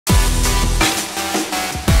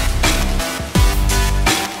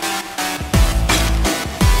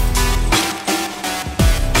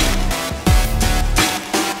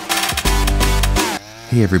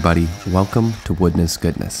Hey everybody, welcome to Woodness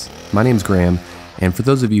Goodness. My name's Graham, and for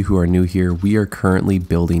those of you who are new here, we are currently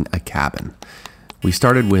building a cabin. We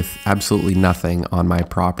started with absolutely nothing on my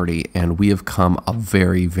property, and we have come a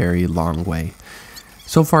very, very long way.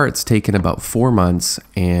 So far it's taken about 4 months,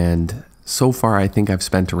 and so far I think I've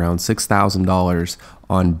spent around $6,000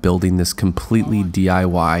 on building this completely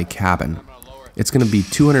DIY cabin. It's going to be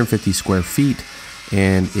 250 square feet,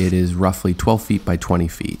 and it is roughly 12 feet by 20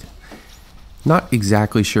 feet. Not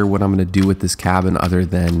exactly sure what I'm going to do with this cabin other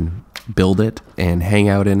than build it and hang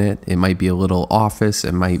out in it. It might be a little office,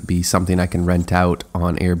 it might be something I can rent out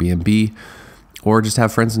on Airbnb, or just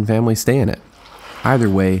have friends and family stay in it. Either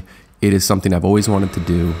way, it is something I've always wanted to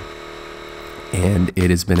do, and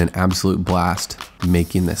it has been an absolute blast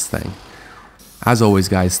making this thing. As always,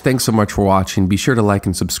 guys, thanks so much for watching. Be sure to like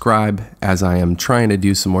and subscribe, as I am trying to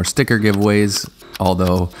do some more sticker giveaways,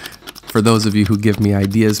 although for those of you who give me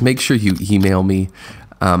ideas, make sure you email me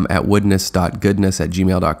at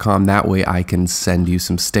woodness.goodness@gmail.com. That way I can send you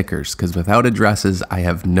some stickers, because without addresses, I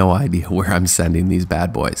have no idea where I'm sending these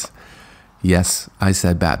bad boys. Yes, I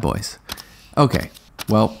said bad boys. Okay,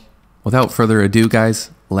 well, without further ado,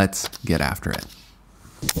 guys, let's get after it.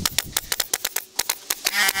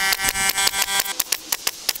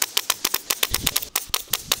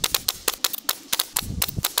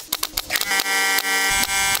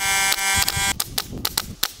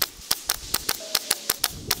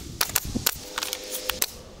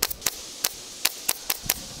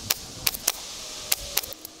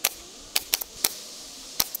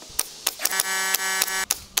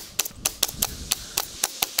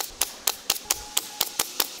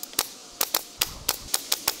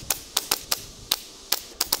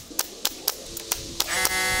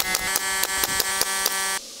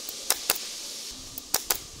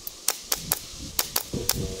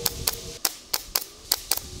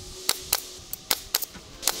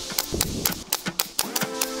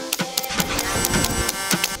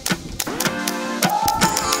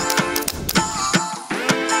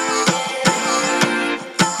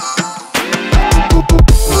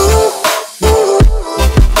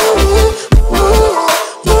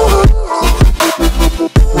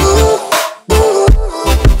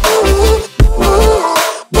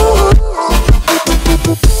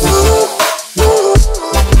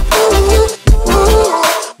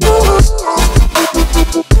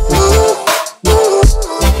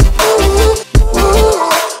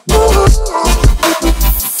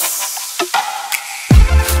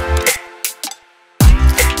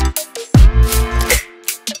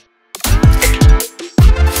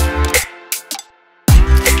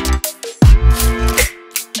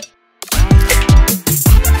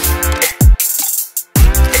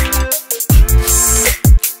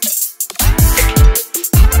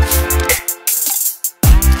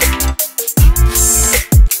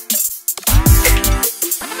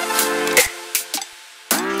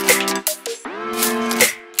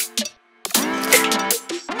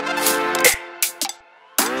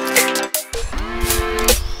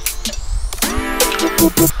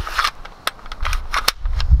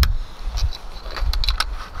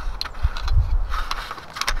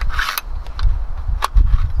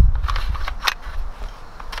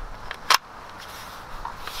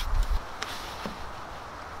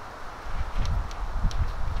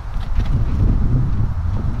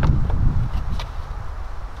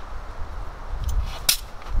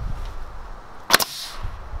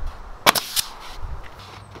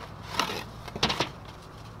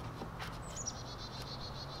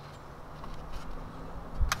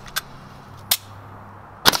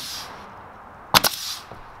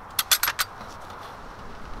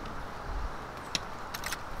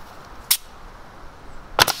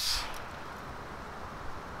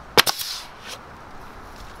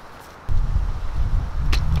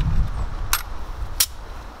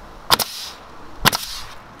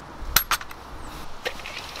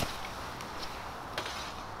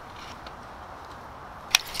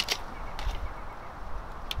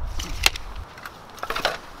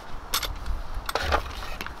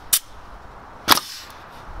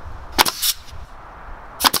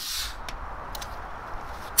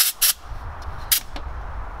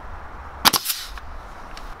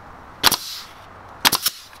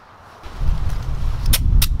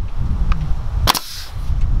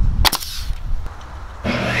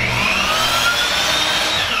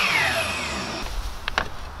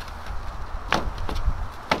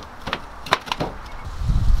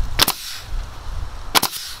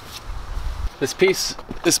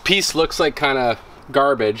 This piece looks like kind of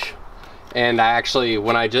garbage, and I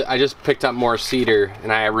just picked up more cedar,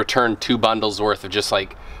 and I returned 2 bundles worth of just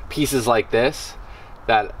like pieces like this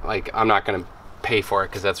that like I'm not gonna pay for it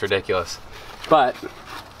because that's ridiculous. But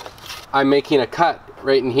I'm making a cut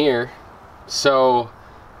right in here, so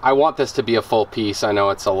I want this to be a full piece. I know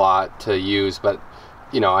it's a lot to use, but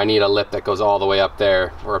you know, I need a lip that goes all the way up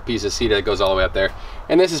there, or a piece of cedar that goes all the way up there.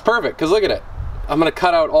 And this is perfect, because look at it. I'm gonna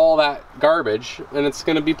cut out all that garbage and it's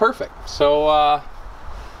gonna be perfect. So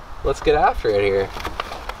let's get after it here.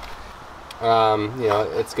 You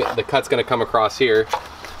know, the cut's gonna come across here.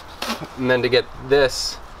 And then to get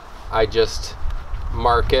this, I just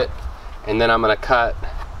mark it, and then I'm gonna cut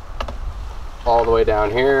all the way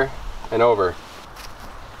down here and over.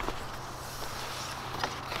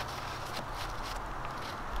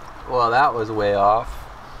 Well, that was way off.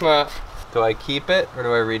 Do I keep it or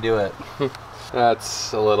do I redo it?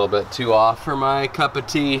 That's a little bit too off for my cup of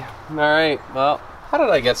tea. All right, well, how did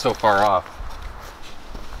I get so far off?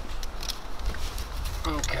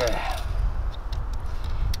 Okay.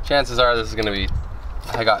 Chances are this is gonna be,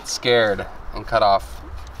 I got scared and cut off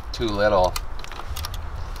too little.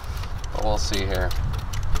 But we'll see here.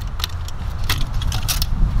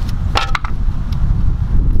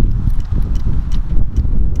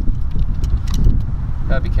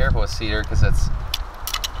 Gotta be careful with cedar because it's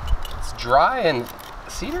dry, and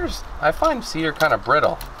cedars, I find cedar kind of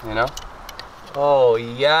brittle, you know? Oh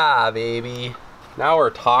yeah, baby. Now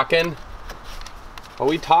we're talking. Are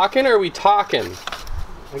we talking or are we talking?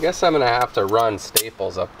 I guess I'm gonna have to run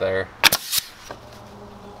staples up there.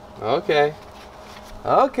 Okay.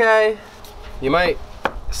 Okay. You might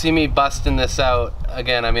see me busting this out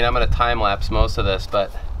again. I mean, I'm gonna time lapse most of this,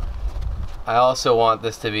 but I also want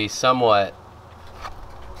this to be somewhat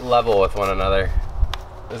level with one another.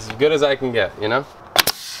 As good as I can get, you know?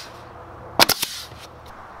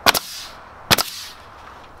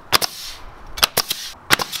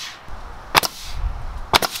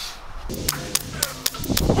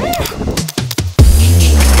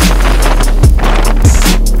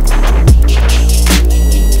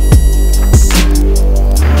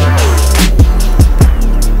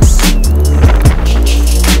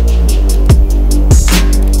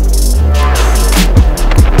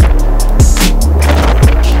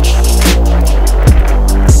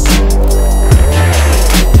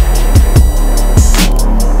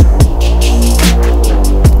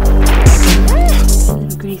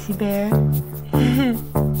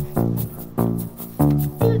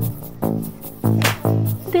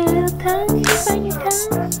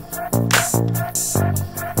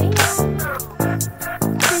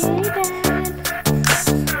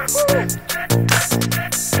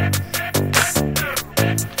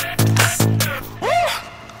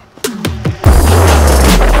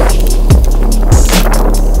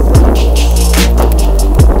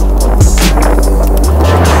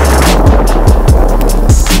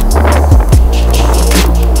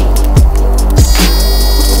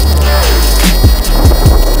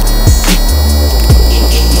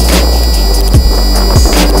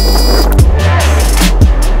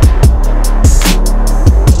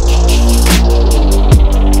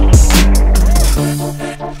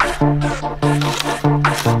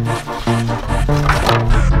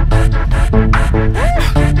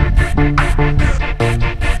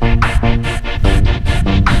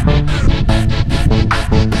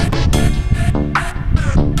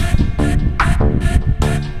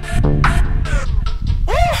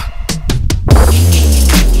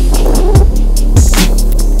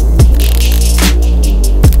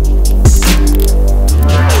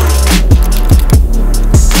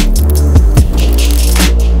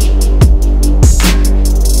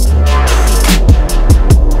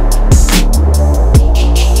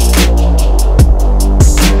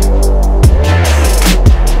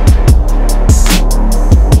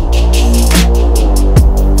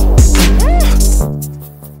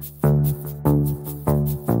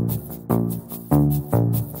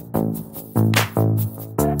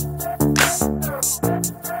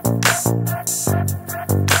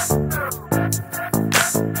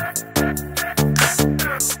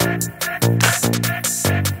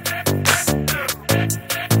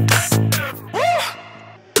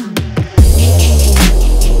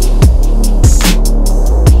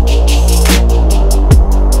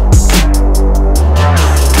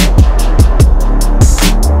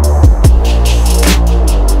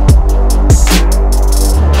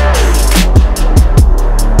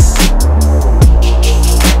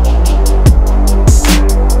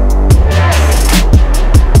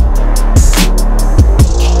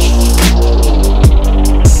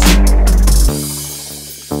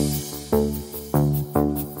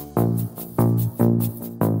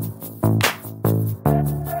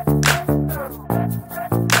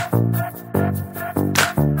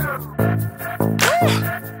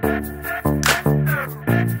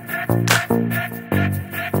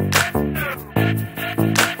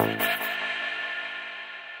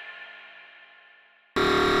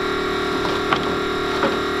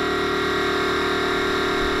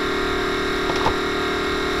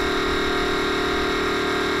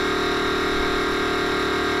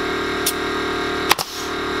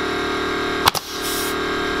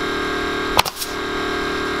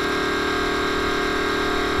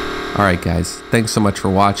 All right, guys, thanks so much for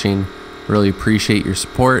watching. Really appreciate your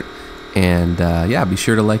support. And yeah, be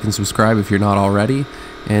sure to like and subscribe if you're not already.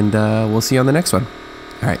 And we'll see you on the next one.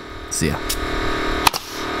 All right, see ya.